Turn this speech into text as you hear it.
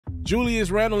Julius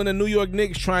Randle and the New York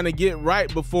Knicks trying to get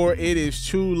right before it is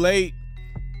too late.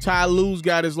 Ty Lue's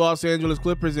got his Los Angeles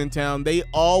Clippers in town. They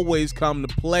always come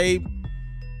to play.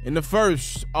 In the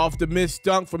first, off the missed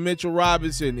dunk from Mitchell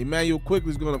Robinson, Emmanuel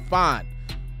quickly is going to find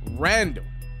Randle,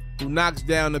 who knocks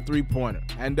down the three-pointer.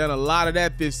 Hadn't done a lot of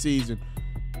that this season.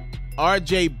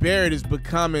 R.J. Barrett is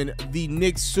becoming the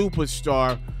Knicks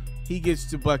superstar. He gets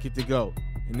the bucket to go.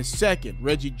 In the second,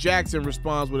 Reggie Jackson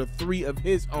responds with a three of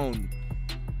his own.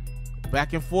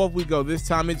 Back and forth we go. This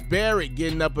time it's Barrett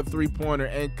getting up a three-pointer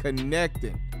and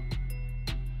connecting.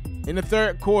 In the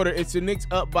third quarter, it's the Knicks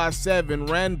up by 7.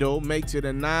 Randle makes it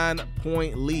a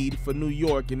 9-point lead for New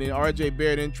York. And then R.J.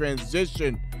 Barrett in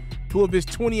transition. 2 of his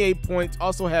 28 points,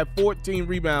 also had 14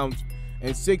 rebounds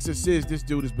and 6 assists. This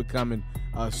dude is becoming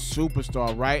a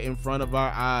superstar right in front of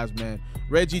our eyes, man.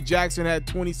 Reggie Jackson had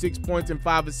 26 points and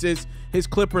 5 assists. His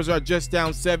Clippers are just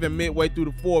down 7 midway through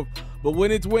the fourth. But when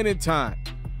it's winning time,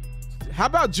 how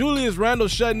about Julius Randle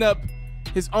shutting up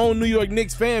his own New York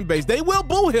Knicks fan base? They will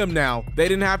boo him now. They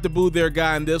didn't have to boo their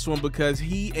guy in this one because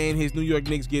he and his New York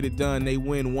Knicks get it done. They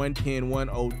win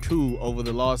 110-102 over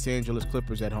the Los Angeles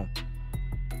Clippers at home.